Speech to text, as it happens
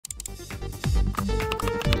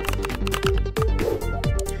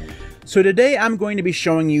So today I'm going to be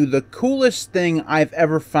showing you the coolest thing I've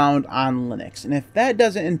ever found on Linux. And if that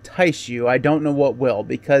doesn't entice you, I don't know what will,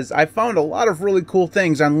 because I've found a lot of really cool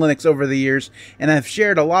things on Linux over the years, and I've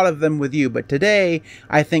shared a lot of them with you, but today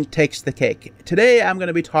I think takes the cake. Today I'm going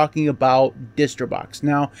to be talking about Distrobox.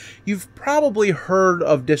 Now, you've probably heard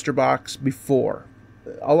of Distrobox before.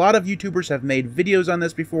 A lot of YouTubers have made videos on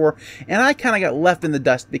this before, and I kind of got left in the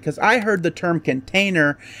dust because I heard the term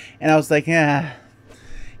container, and I was like,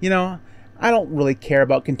 you know, I don't really care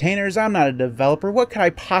about containers. I'm not a developer. What could I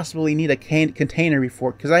possibly need a container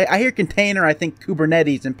for? Because I hear container, I think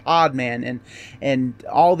Kubernetes and Podman and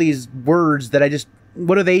all these words that I just,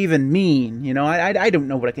 what do they even mean? You know, I don't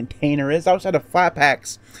know what a container is. Outside of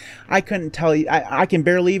Flatpaks, I couldn't tell you. I can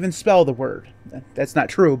barely even spell the word. That's not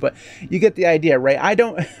true, but you get the idea, right? I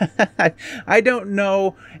don't I don't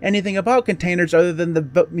know anything about containers other than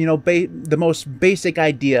the most basic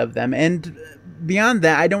idea of them, and beyond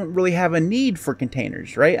that, I don't really have a need for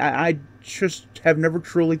containers, right? I just have never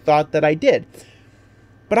truly thought that I did.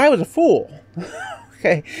 But I was a fool.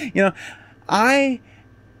 Okay, you know, I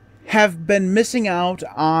have been missing out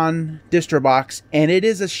on Distrobox, and it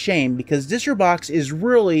is a shame because Distrobox is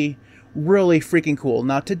really freaking cool.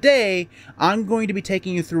 Now today, I'm going to be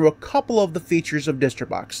taking you through a couple of the features of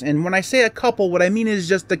Distrobox. And when I say a couple, what I mean is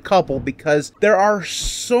just a couple, because there are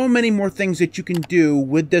so many more things that you can do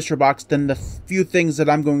with Distrobox than the few things that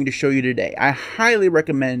I'm going to show you today. I highly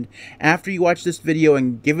recommend, after you watch this video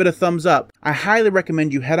and give it a thumbs up, I highly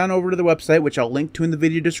recommend you head on over to the website, which I'll link to in the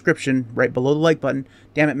video description right below the like button.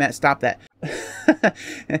 Damn it, Matt, stop that.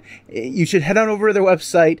 You should head on over to their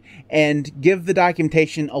website and give the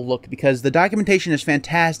documentation a look, because the documentation is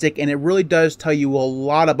fantastic and it really does tell you a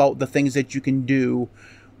lot about the things that you can do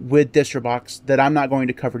with Distrobox that I'm not going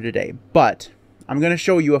to cover today, but I'm going to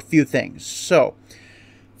show you a few things. So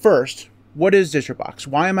first, what is Distrobox?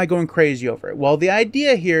 Why am I going crazy over it? Well, the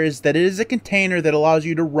idea here is that it is a container that allows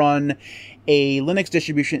you to run a Linux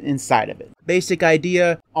distribution inside of it. Basic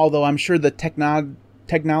idea, although I'm sure the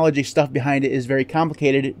technology stuff behind it is very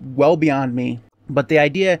complicated, well beyond me, but the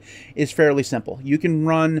idea is fairly simple. You can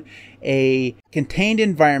run a contained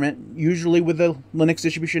environment, usually with a Linux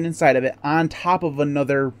distribution inside of it, on top of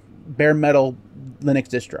another bare metal Linux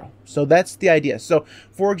distro. So that's the idea. So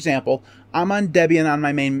for example, I'm on Debian on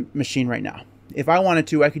my main machine right now. If I wanted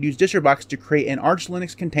to, I could use Distrobox to create an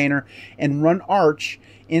ArchLinux container and run Arch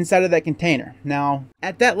inside of that container. Now,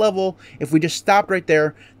 at that level, if we just stopped right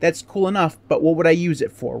there, that's cool enough, but what would I use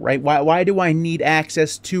it for, right? Why do I need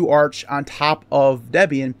access to Arch on top of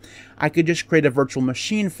Debian? I could just create a virtual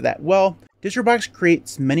machine for that. Well, Distrobox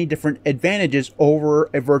creates many different advantages over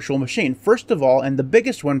a virtual machine. First of all, and the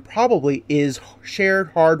biggest one probably, is shared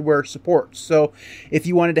hardware support. So if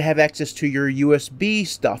you wanted to have access to your USB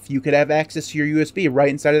stuff, you could have access to your USB right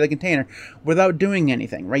inside of the container without doing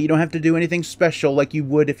anything, right? You don't have to do anything special like you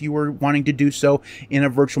would if you were wanting to do so in a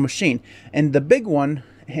virtual machine. And the big one,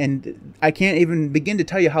 and I can't even begin to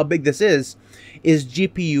tell you how big this is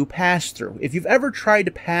GPU pass-through. If you've ever tried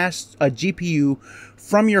to pass a GPU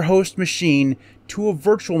from your host machine to a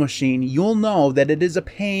virtual machine, you'll know that it is a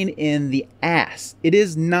pain in the ass. It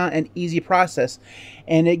is not an easy process,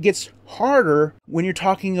 and it gets harder when you're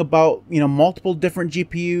talking about, you know, multiple different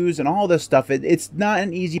GPUs and all this stuff. It's not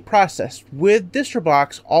an easy process. With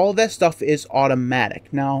Distrobox, all of that stuff is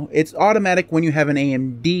automatic. Now, it's automatic when you have an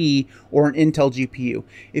AMD or an Intel GPU.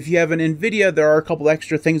 If you have an NVIDIA, there are a couple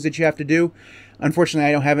extra things that you have to do. Unfortunately,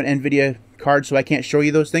 I don't have an NVIDIA card, so I can't show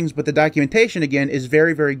you those things, but the documentation, again, is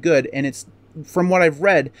very good, and it's, from what I've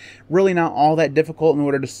read, really not all that difficult in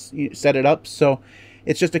order to set it up. So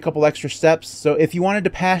it's just a couple extra steps. So if you wanted to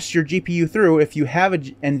pass your GPU through, if you have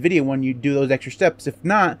an NVIDIA one, you do those extra steps. If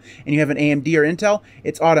not, and you have an AMD or Intel,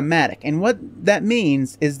 it's automatic. And what that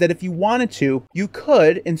means is that if you wanted to, you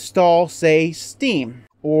could install, say, Steam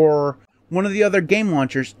or one of the other game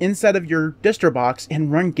launchers inside of your Distrobox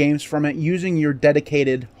and run games from it using your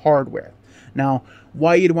dedicated hardware. Now,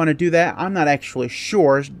 why you'd want to do that, I'm not actually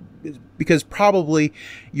sure, because probably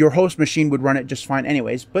your host machine would run it just fine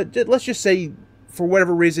anyways. But let's just say, for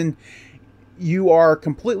whatever reason, you are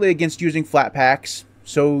completely against using Flatpaks,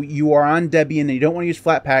 so you are on Debian and you don't want to use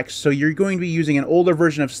Flatpaks, so you're going to be using an older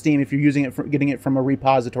version of Steam if you're using it getting it from a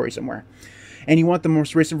repository somewhere. And you want the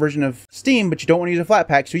most recent version of Steam, but you don't want to use a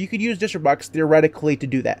Flatpak, so you could use Distrobox theoretically to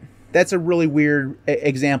do that. That's a really weird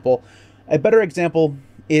example. A better example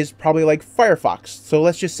is probably like Firefox. So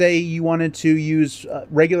let's just say you wanted to use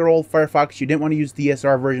regular old Firefox. You didn't want to use the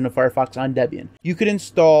ESR version of Firefox on Debian. You could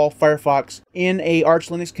install Firefox in a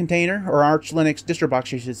ArchLinux container, or ArchLinux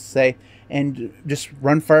Distrobox, I should say, and just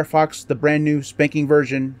run Firefox, the brand new spanking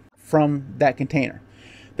version, from that container.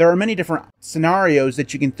 there are many different scenarios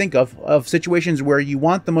that you can think of situations where you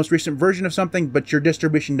want the most recent version of something, but your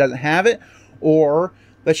distribution doesn't have it, or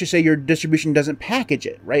let's just say your distribution doesn't package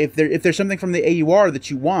it, right? If there's something from the AUR that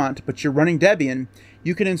you want, but you're running Debian,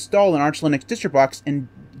 you can install an ArchLinux Distrobox and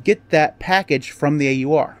get that package from the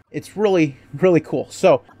AUR. It's really, really cool.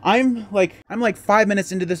 So I'm like 5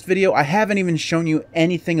 minutes into this video. I haven't even shown you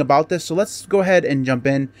anything about this. So let's go ahead and jump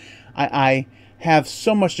in. I have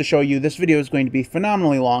so much to show you. This video is going to be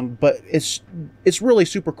phenomenally long, but it's really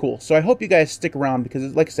super cool. So I hope you guys stick around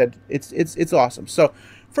because, like I said, it's awesome. So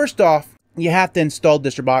first off, you have to install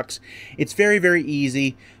Distrobox. It's very, very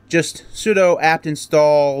easy. Just sudo apt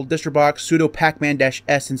install Distrobox, sudo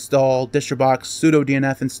pacman-s install Distrobox, sudo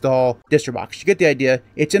dnf install Distrobox. You get the idea.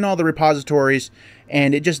 It's in all the repositories,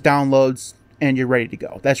 and it just downloads, and you're ready to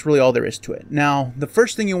go. That's really all there is to it. Now, the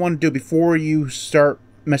first thing you want to do before you start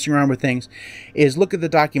messing around with things is look at the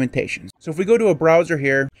documentation. So if we go to a browser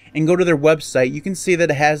here and go to their website, you can see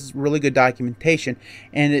that it has really good documentation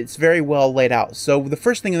and it's very well laid out. So the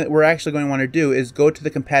first thing that we're actually going to want to do is go to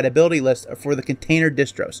the compatibility list for the container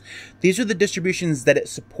distros. These are the distributions that it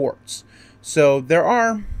supports. So there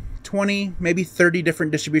are 20, maybe 30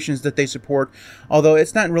 different distributions that they support, although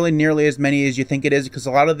it's not really nearly as many as you think it is because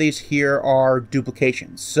a lot of these here are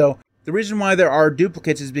duplications. So the reason why there are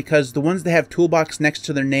duplicates is because the ones that have toolbox next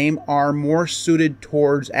to their name are more suited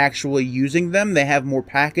towards actually using them. They have more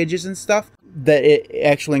packages and stuff that it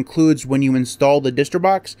actually includes when you install the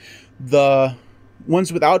Distrobox. The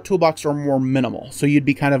ones without toolbox are more minimal, so you'd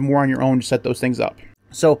be kind of more on your own to set those things up.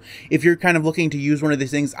 So if you're kind of looking to use one of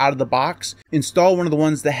these things out of the box, install one of the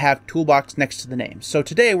ones that have toolbox next to the name. So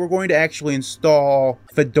today we're going to actually install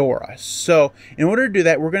Fedora. So in order to do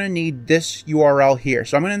that, we're going to need this URL here.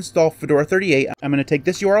 So I'm going to install Fedora 38. I'm going to take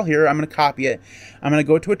this URL here. I'm going to copy it. I'm going to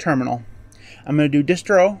go to a terminal. I'm going to do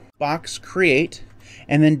distrobox create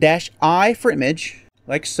and then -I for image,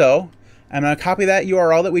 like so. I'm going to copy that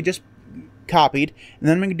URL that we just copied. And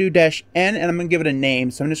then I'm going to do -n and I'm going to give it a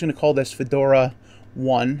name. So I'm just going to call this Fedora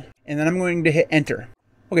 1, and then I'm going to hit enter.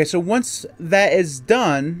 Okay, so once that is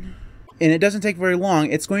done, and it doesn't take very long,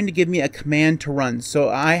 it's going to give me a command to run. So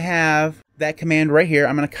I have that command right here.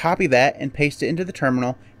 I'm going to copy that and paste it into the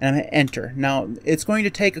terminal, and I'm going to enter. Now, it's going to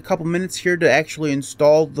take a couple minutes here to actually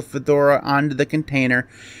install the Fedora onto the container.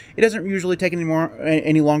 It doesn't usually take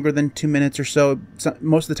any longer than 2 minutes or so.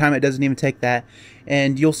 Most of the time, it doesn't even take that.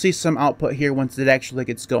 And you'll see some output here once it actually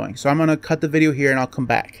gets going. So I'm going to cut the video here and I'll come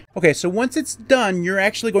back. Okay, so once it's done, you're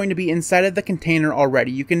actually going to be inside of the container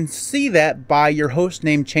already. You can see that by your host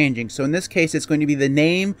name changing. So in this case, it's going to be the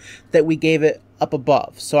name that we gave it up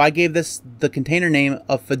above. So I gave this the container name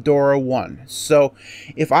of Fedora 1. So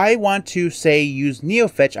if I want to, say, use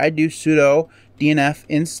neofetch, I do sudo dnf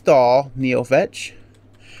install neofetch.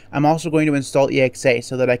 I'm also going to install exa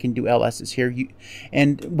so that I can do LSs here.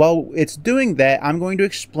 And while it's doing that, I'm going to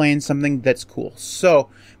explain something that's cool. So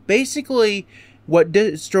basically, what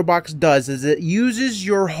Distrobox does is it uses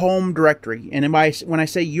your home directory. And when I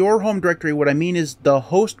say your home directory, what I mean is the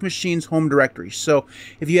host machine's home directory. So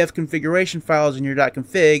if you have configuration files in your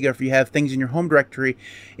 .config, or if you have things in your home directory,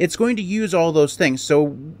 it's going to use all those things. So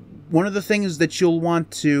one of the things that you'll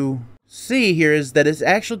want to see here is that it's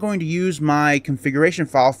actually going to use my configuration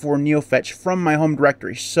file for neofetch from my home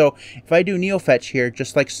directory. So if I do neofetch here,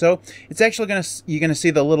 just like so, it's actually you're gonna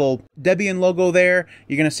see the little Debian logo there.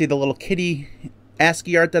 You're gonna see the little kitty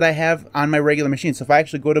ASCII art that I have on my regular machine. So if I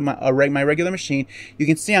actually go to my regular machine, you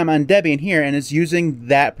can see I'm on Debian here, and it's using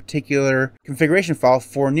that particular configuration file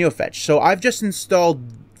for neofetch. So I've just installed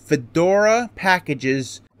Fedora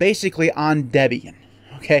packages basically on Debian.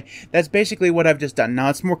 Okay, that's basically what I've just done.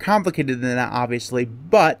 Now, it's more complicated than that, obviously,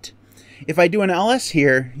 but if I do an ls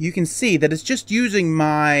here, you can see that it's just using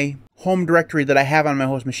my home directory that I have on my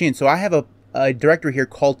host machine. So I have a directory here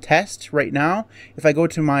called test right now. If I go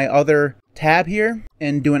to my other tab here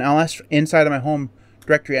and do an ls inside of my home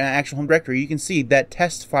directory, an actual home directory, you can see that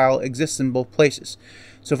test file exists in both places.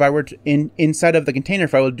 So if I were to, inside of the container,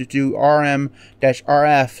 if I would do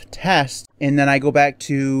rm-rf test, and then I go back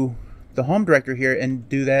to the home directory here and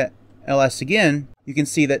do that ls again, you can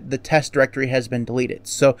see that the test directory has been deleted.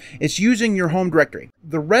 So it's using your home directory.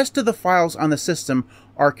 The rest of the files on the system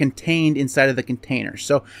are contained inside of the container.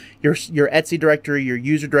 So your etc directory, your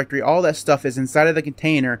user directory, all that stuff is inside of the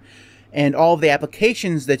container, and all of the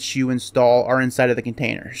applications that you install are inside of the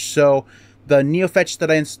container. So the neofetch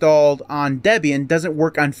that I installed on Debian doesn't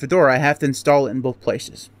work on Fedora. I have to install it in both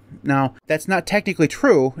places. Now, that's not technically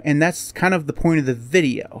true, and that's kind of the point of the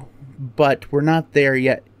video, but we're not there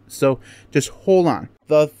yet, so just hold on.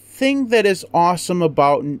 The thing that is awesome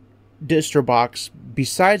about Distrobox,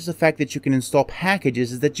 besides the fact that you can install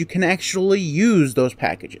packages, is that you can actually use those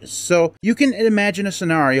packages. So you can imagine a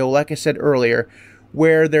scenario, like I said earlier,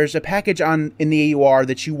 where there's a package in the AUR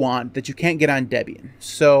that you want that you can't get on Debian.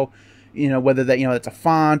 So, you know, whether that, you know, it's a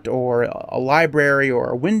font or a library or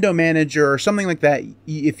a window manager or something like that.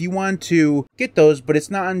 If you want to get those, but it's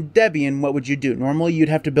not on Debian, what would you do? Normally, you'd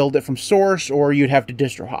have to build it from source, or you'd have to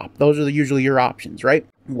distro hop. Those are usually your options, right?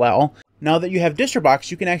 Well, now that you have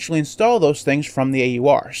Distrobox, you can actually install those things from the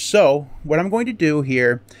AUR. So what I'm going to do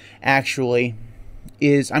here, actually,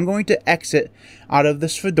 is I'm going to exit out of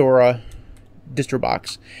this Fedora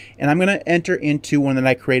Distrobox, and I'm going to enter into one that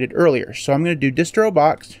I created earlier. So I'm going to do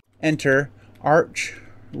Distrobox, enter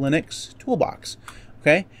ArchLinux toolbox.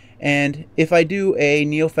 Okay, and if I do a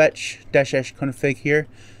neofetch -- config here,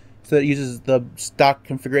 so that it uses the stock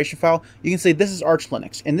configuration file, you can say this is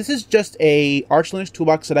ArchLinux, and this is just a ArchLinux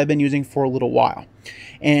toolbox that I've been using for a little while,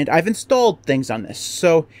 and I've installed things on this.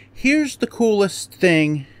 So here's the coolest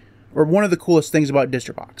thing, or one of the coolest things about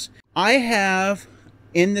Distrobox. I have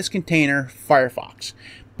in this container Firefox,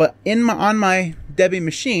 but on my Debian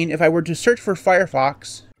machine, if I were to search for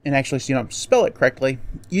Firefox and actually, so you don't spell it correctly,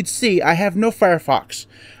 you'd see I have no Firefox.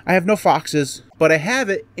 I have no foxes, but I have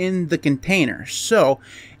it in the container. So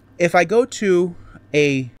if I go to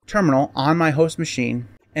a terminal on my host machine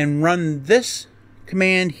and run this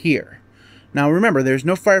command here, now remember, there's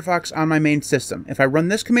no Firefox on my main system. If I run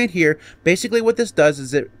this command here, basically what this does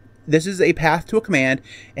is this is a path to a command.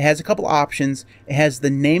 It has a couple options. It has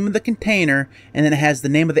the name of the container, and then it has the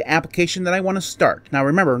name of the application that I want to start. Now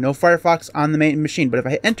remember, no Firefox on the main machine, but if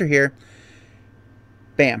I hit enter here,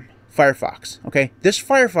 bam, Firefox. Okay, this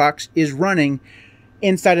Firefox is running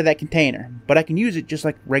inside of that container, but I can use it just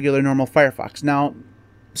like regular normal Firefox. Now,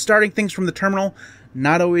 starting things from the terminal,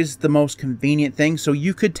 not always the most convenient thing, so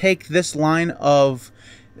you could take this line of,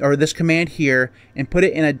 or this command here, and put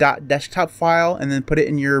it in a .desktop file, and then put it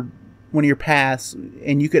in one of your paths,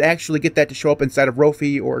 and you could actually get that to show up inside of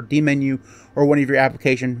Rofi or dmenu or one of your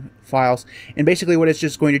application files. And basically what it's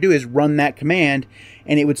just going to do is run that command,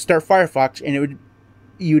 and it would start Firefox, and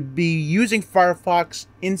you'd be using Firefox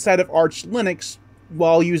inside of ArchLinux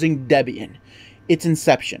while using Debian. It's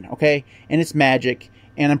Inception, okay? And it's magic.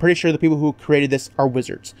 And I'm pretty sure the people who created this are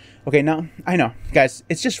wizards. Okay, now, I know, guys,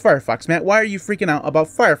 it's just Firefox, Matt. Why are you freaking out about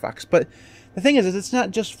Firefox? But the thing is it's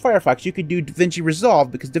not just Firefox. You could do DaVinci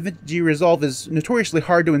Resolve, because DaVinci Resolve is notoriously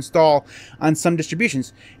hard to install on some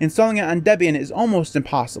distributions. Installing it on Debian is almost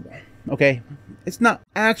impossible, okay? It's not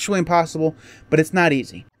actually impossible, but it's not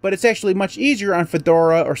easy. But it's actually much easier on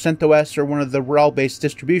Fedora or CentOS or one of the RHEL-based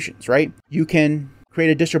distributions, right? You can create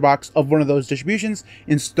a Distrobox of one of those distributions,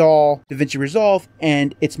 install DaVinci Resolve,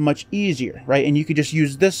 and it's much easier, right? And you could just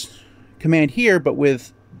use this command here, but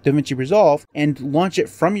with DaVinci Resolve, and launch it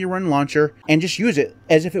from your Run launcher, and just use it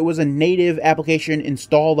as if it was a native application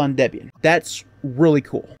installed on Debian. That's really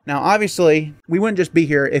cool. Now, obviously, we wouldn't just be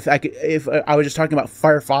here if I was just talking about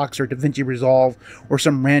Firefox or DaVinci Resolve or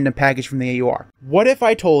some random package from the AUR. What if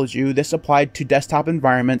I told you this applied to desktop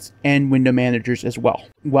environments and window managers as well?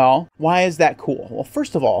 Well, why is that cool? Well,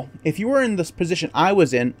 first of all, if you were in this position I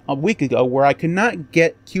was in a week ago, where I could not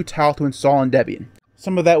get Qtile to install on Debian,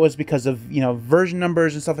 some of that was because of, you know, version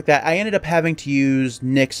numbers and stuff like that. I ended up having to use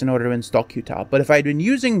Nix in order to install Qtile. But if I'd been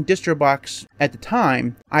using Distrobox at the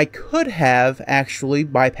time, I could have actually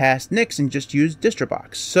bypassed Nix and just used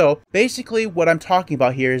Distrobox. So basically what I'm talking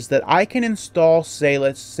about here is that I can install, say,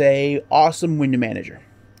 let's say, Awesome Window Manager.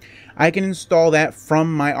 I can install that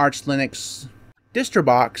from my ArchLinux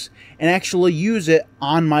Distrobox and actually use it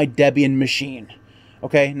on my Debian machine.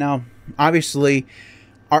 Okay, now, obviously,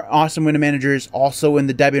 our Awesome Window Manager is also in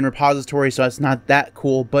the Debian repository, so it's not that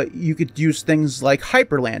cool, but you could use things like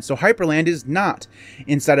Hyperland. So Hyperland is not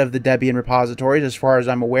inside of the Debian repositories, as far as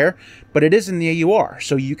I'm aware, but it is in the AUR.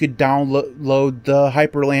 So you could download the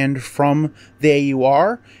Hyperland from the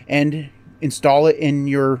AUR and install it in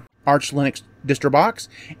your ArchLinux Distrobox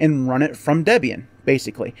and run it from Debian,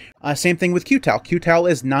 basically. Same thing with Qtile. Qtile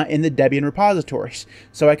is not in the Debian repositories,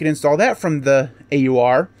 so I could install that from the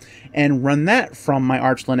AUR and run that from my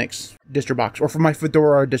ArchLinux Distrobox or from my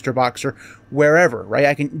Fedora Distrobox or wherever, right?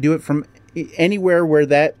 I can do it from anywhere where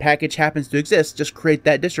that package happens to exist. Just create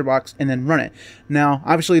that Distrobox and then run it. Now,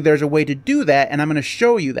 obviously, there's a way to do that, and I'm going to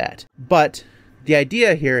show you that. But the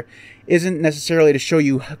idea here isn't necessarily to show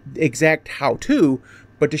you exact how-to,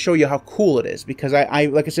 but to show you how cool it is. Because I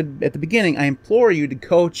like I said at the beginning, I implore you to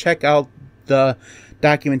go check out the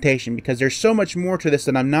documentation, because there's so much more to this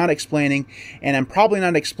that I'm not explaining, and I'm probably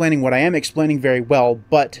not explaining what I am explaining very well,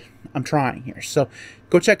 but I'm trying here. So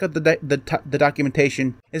go check out the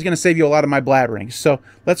documentation. It's going to save you a lot of my blabbering. So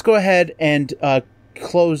let's go ahead and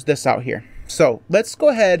close this out here. So let's go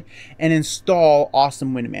ahead and install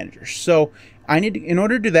Awesome Window Manager. So in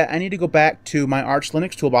order to do that, I need to go back to my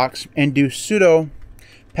ArchLinux toolbox and do sudo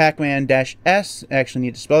pacman-s. I actually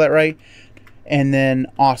need to spell that right. And then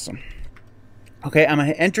awesome. Okay, I'm going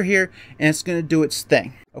to hit enter here, and it's going to do its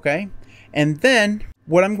thing. Okay, and then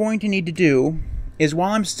what I'm going to need to do is,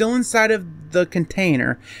 while I'm still inside of the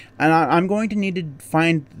container, and I'm going to need to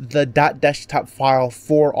find the .desktop file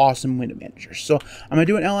for Awesome Window Manager. So I'm going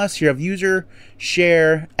to do an ls here of user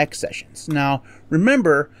share x sessions. Now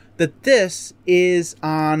remember that this is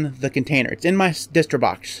on the container. It's in my distro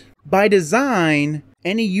box. By design,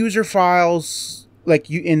 any user files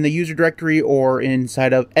like in the user directory or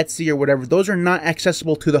inside of Etsy or whatever, those are not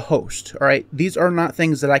accessible to the host. All right, these are not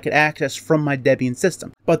things that I could access from my Debian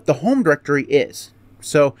system, but the home directory is.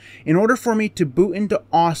 So in order for me to boot into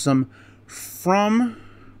Awesome from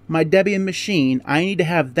my Debian machine, I need to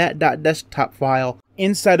have that .desktop file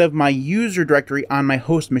inside of my user directory on my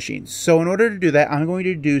host machine. So in order to do that, I'm going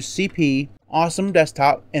to do cp awesome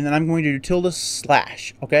desktop, and then I'm going to do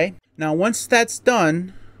 /. Okay, now once that's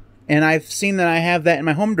done, and I've seen that I have that in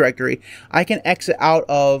my home directory, I can exit out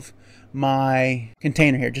of my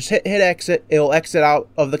container here. Just hit exit. It'll exit out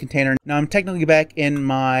of the container. Now I'm technically back in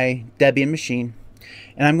my Debian machine,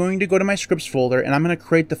 and I'm going to go to my scripts folder, and I'm going to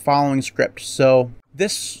create the following script. So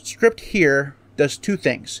this script here does two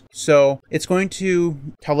things. So it's going to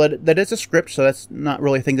tell it that it's a script, so that's not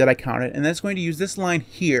really a thing that I counted, and that's going to use this line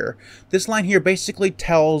here. This line here basically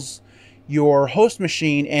tells your host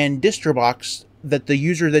machine and DistroBox that the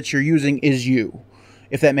user that you're using is you,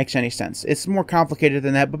 if that makes any sense. It's more complicated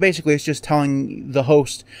than that, but basically it's just telling the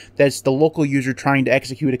host that it's the local user trying to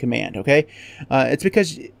execute a command, okay? It's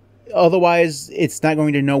because otherwise it's not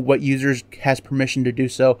going to know what users has permission to do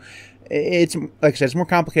so. It's, like I said, it's more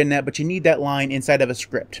complicated than that, but you need that line inside of a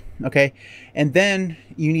script, okay? And then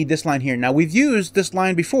you need this line here. Now, we've used this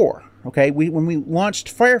line before, okay? When we launched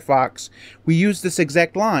Firefox, we used this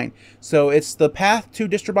exact line. So it's the path to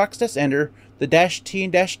distrobox-ender, the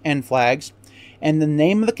 -t and -n flags, and the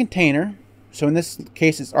name of the container. So in this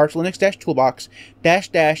case, it's ArchLinux-toolbox,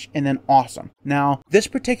 -- and then awesome. Now, this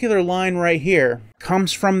particular line right here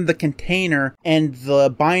comes from the container and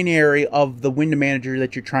the binary of the window manager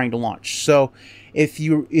that you're trying to launch. So if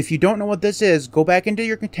you don't know what this is, go back into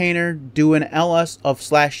your container, do an ls of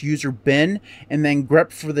 /user bin, and then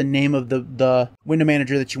grep for the name of the window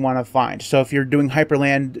manager that you want to find. So if you're doing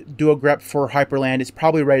Hyperland, do a grep for Hyperland. It's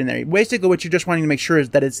probably right in there. Basically, what you're just wanting to make sure is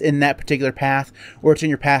that it's in that particular path, or it's in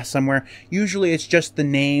your path somewhere. Usually, it's just the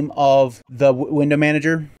name of the window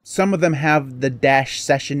manager. Some of them have the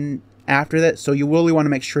 -session after that, so you really want to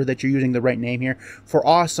make sure that you're using the right name here. For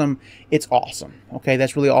awesome, it's awesome. Okay,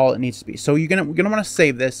 that's really all it needs to be. So you're gonna want to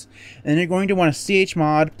save this, and you're going to want to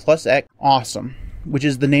chmod +x awesome, which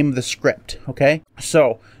is the name of the script. Okay,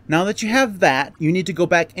 so now that you have that, you need to go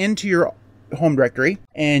back into your home directory,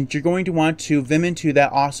 and you're going to want to vim into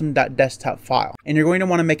that awesome.desktop file, and you're going to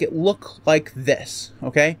want to make it look like this.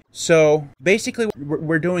 Okay, so basically what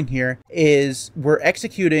we're doing here is we're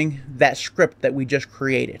executing that script that we just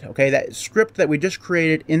created. Okay, that script that we just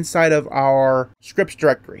created inside of our scripts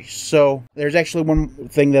directory. So there's actually one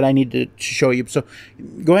thing that I need to show you. So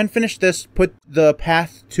go ahead and finish this, put the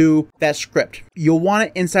path to that script. You'll want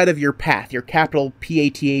it inside of your path, your capital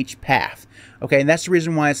PATH path. Okay, and that's the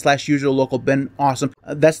reason why it's /user local bin awesome.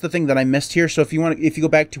 That's the thing that I missed here. So if you go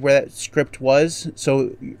back to where that script was,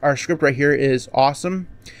 so our script right here is awesome.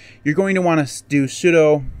 You're going to want to do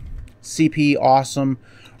sudo cp awesome,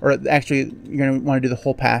 or actually you're going to want to do the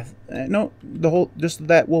whole path. No, just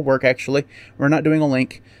that will work actually. We're not doing a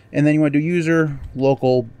link. And then you want to do user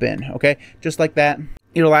local bin. Okay, just like that.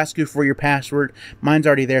 It'll ask you for your password. Mine's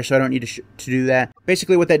already there, so I don't need to do that.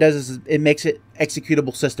 Basically, what that does is it makes it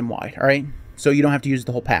executable system-wide, all right? So you don't have to use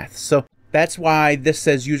the whole path. So that's why this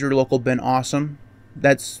says user local bin awesome.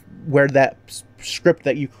 That's where that script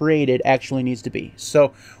that you created actually needs to be.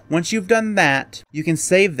 So once you've done that, you can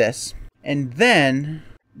save this, and then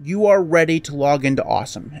you are ready to log into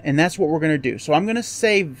Awesome. And that's what we're going to do. So I'm going to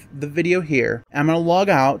save the video here. I'm going to log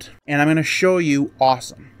out, and I'm going to show you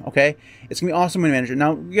Awesome. Okay, it's going to be Awesome Window Manager.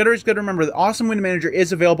 Now, you always got to remember that Awesome Window Manager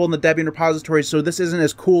is available in the Debian repository, so this isn't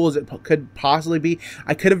as cool as it could possibly be.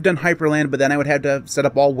 I could have done Hyperland, but then I would have to set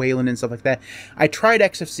up all Wayland and stuff like that. I tried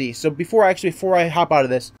XFC, so before I hop out of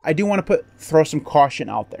this, I do want to throw some caution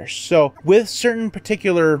out there. So with certain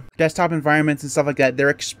particular desktop environments and stuff like that, they're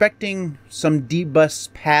expecting some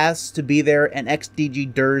dbus paths to be there and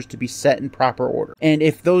XDG DIRs to be set in proper order. And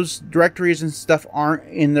if those directories and stuff aren't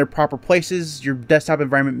in their proper places, your desktop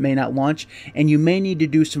environment may not launch, and you may need to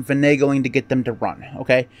do some finagling to get them to run.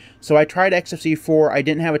 Okay, so I tried XFC4. I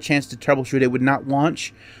didn't have a chance to troubleshoot. It would not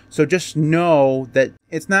launch. So just know that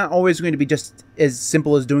it's not always going to be just as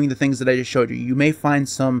simple as doing the things that I just showed you. You may find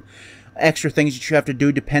some extra things that you have to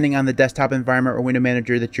do depending on the desktop environment or window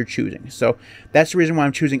manager that you're choosing. So that's the reason why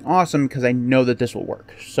I'm choosing Awesome, because I know that this will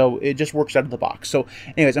work. So it just works out of the box. So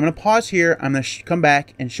anyways, I'm going to pause here. I'm going to come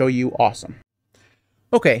back and show you Awesome.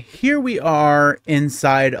 Okay, here we are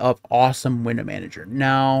inside of Awesome Window Manager.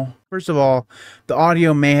 Now, first of all, the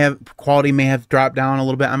audio quality may have dropped down a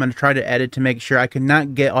little bit. I'm going to try to edit to make sure. I could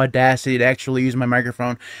not get Audacity to actually use my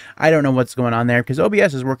microphone. I don't know what's going on there because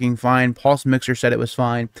OBS is working fine. Pulse Mixer said it was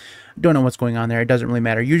fine. Don't know what's going on there. It doesn't really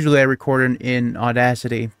matter. Usually I record in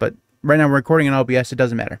Audacity, but right now we're recording in OBS. It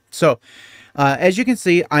doesn't matter. So, as you can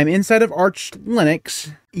see, I'm inside of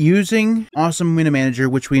ArchLinux using Awesome Window Manager,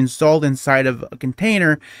 which we installed inside of a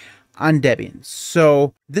container on Debian.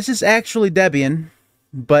 So this is actually Debian,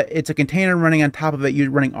 but it's a container running on top of it, you're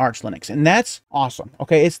running ArchLinux, and that's awesome.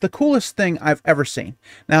 Okay, it's the coolest thing I've ever seen.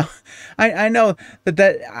 Now, I know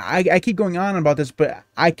that I keep going on about this, but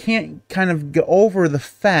I can't kind of get over the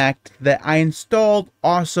fact that I installed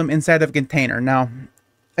Awesome inside of a container. Now,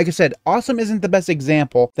 like I said, Awesome isn't the best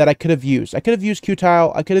example that I could have used. I could have used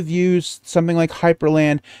Qtile. I could have used something like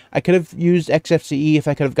Hyperland. I could have used XFCE if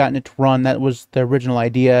I could have gotten it to run. That was the original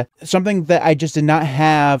idea. Something that I just did not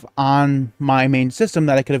have on my main system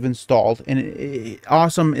that I could have installed. And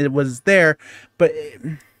Awesome, it was there. But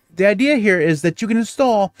the idea here is that you can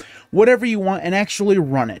install whatever you want and actually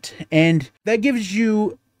run it. And that gives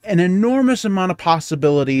you an enormous amount of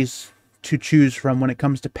possibilities to choose from when it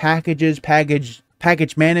comes to packages, package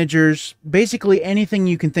managers, basically anything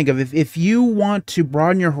you can think of. If you want to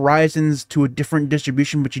broaden your horizons to a different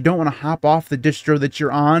distribution, but you don't want to hop off the distro that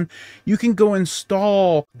you're on, you can go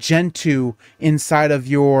install Gentoo inside of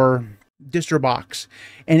your Distrobox,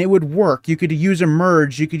 and it would work. You could use a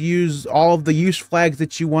merge, you could use all of the use flags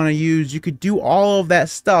that you want to use, you could do all of that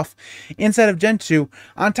stuff inside of Gentoo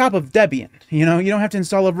on top of Debian. You know, you don't have to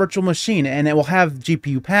install a virtual machine, and it will have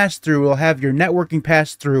GPU pass-through, it will have your networking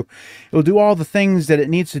pass-through, it will do all the things that it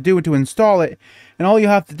needs to do to install it, and all you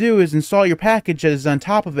have to do is install your packages on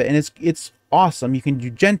top of it, and it's awesome. You can do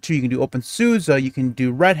Gentoo, you can do OpenSUSE, you can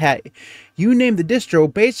do Red Hat, you name the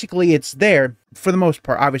distro, basically it's there for the most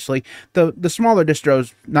part. Obviously, the smaller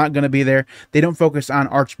distros not going to be there. They don't focus on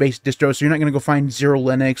Arch-based distros, so you're not going to go find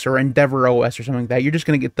XeroLinux or Endeavor OS or something like that. You're just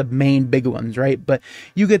going to get the main big ones, right? But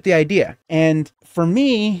you get the idea. And for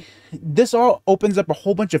me, this all opens up a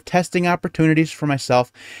whole bunch of testing opportunities for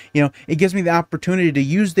myself. You know, it gives me the opportunity to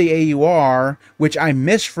use the AUR, which I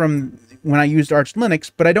miss from when I used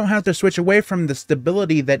ArchLinux, but I don't have to switch away from the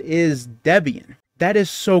stability that is Debian. That is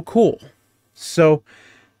so cool. So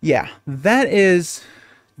yeah, that is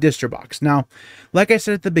Distrobox. Now, like I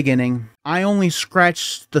said at the beginning, I only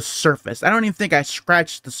scratched the surface. I don't even think I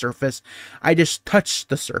scratched the surface. I just touched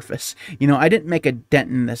the surface. You know, I didn't make a dent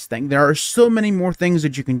in this thing. There are so many more things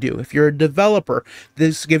that you can do. If you're a developer,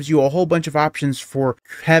 this gives you a whole bunch of options for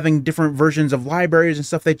having different versions of libraries and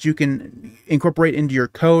stuff that you can incorporate into your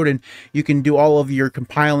code, and you can do all of your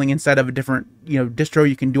compiling inside of a different, you know, distro.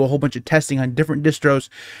 You can do a whole bunch of testing on different distros,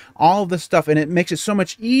 all of this stuff, and it makes it so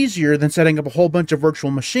much easier than setting up a whole bunch of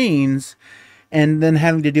virtual machines and then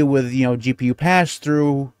having to deal with, you know, GPU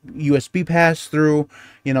pass-through, USB pass-through,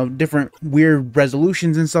 you know, different weird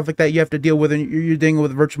resolutions and stuff like that you have to deal with, and you're dealing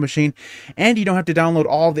with a virtual machine, and you don't have to download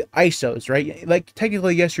all the ISOs, right? Like,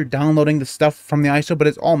 technically, yes, you're downloading the stuff from the ISO, but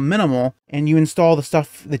it's all minimal, and you install the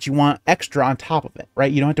stuff that you want extra on top of it,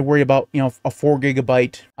 right? You don't have to worry about, you know, a 4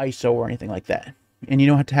 gigabyte ISO or anything like that. And you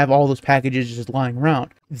don't have to have all those packages just lying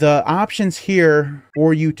around. The options here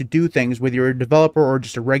for you to do things, whether you're a developer or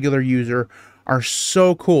just a regular user, are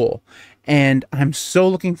so cool, and I'm so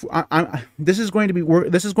looking for. This is going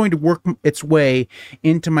to work its way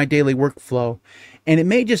into my daily workflow, and it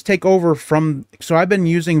may just take over from. So I've been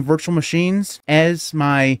using virtual machines as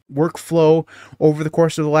my workflow over the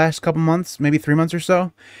course of the last couple months, maybe 3 months or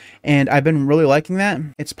so, and I've been really liking that.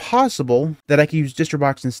 It's possible that I could use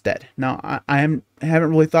Distrobox instead. Now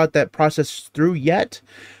haven't really thought that process through yet,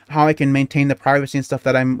 how I can maintain the privacy and stuff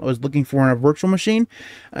that I was looking for in a virtual machine.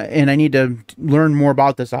 And I need to learn more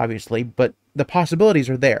about this, obviously, but the possibilities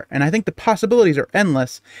are there. And I think the possibilities are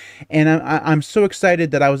endless. And I'm so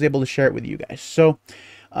excited that I was able to share it with you guys. So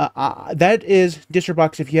that is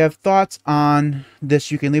Distrobox. If you have thoughts on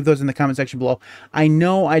this, you can leave those in the comment section below. I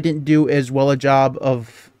know I didn't do as well a job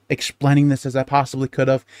of explaining this as I possibly could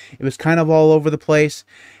have. It was kind of all over the place.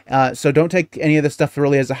 So don't take any of this stuff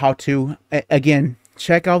really as a how-to. Again,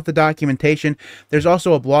 check out the documentation. There's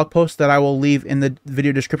also a blog post that I will leave in the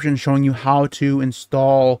video description showing you how to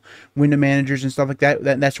install window managers and stuff like that.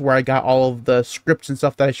 That's where I got all of the scripts and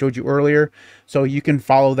stuff that I showed you earlier. So you can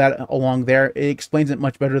follow that along there. It explains it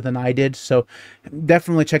much better than I did. So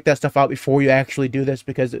definitely check that stuff out before you actually do this,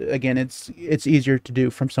 because again, it's easier to do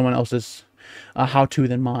from someone else's how-to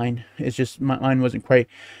than mine. It's just mine wasn't quite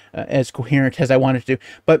as coherent as I wanted to do.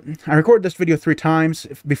 But I recorded this video 3 times.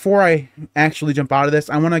 Before I actually jump out of this,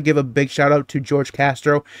 I want to give a big shout out to George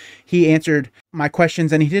Castro. He answered my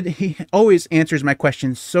questions, and he always answers my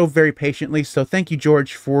questions so very patiently. So thank you,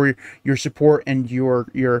 George, for your support and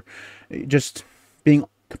your just being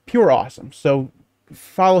pure awesome. So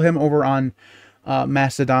follow him over on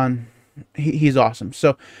Mastodon. He's awesome.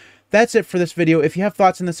 So that's it for this video. If you have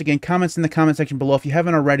thoughts on this, again, comments in the comment section below. If you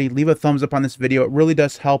haven't already, leave a thumbs up on this video. It really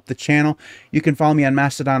does help the channel. You can follow me on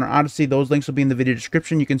Mastodon or Odyssey. Those links will be in the video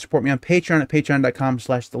description. You can support me on Patreon at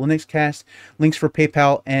patreon.com/thelinuxcast. Links for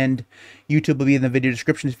PayPal and YouTube will be in the video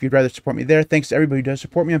description if you'd rather support me there. Thanks to everybody who does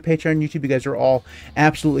support me on Patreon and YouTube. You guys are all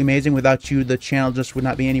absolutely amazing. Without you, the channel just would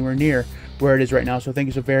not be anywhere near where it is right now. So thank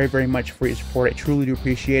you so very, very much for your support. I truly do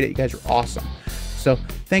appreciate it. You guys are awesome. So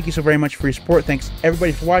thank you so very much for your support. Thanks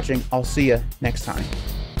everybody for watching. I'll see you next time.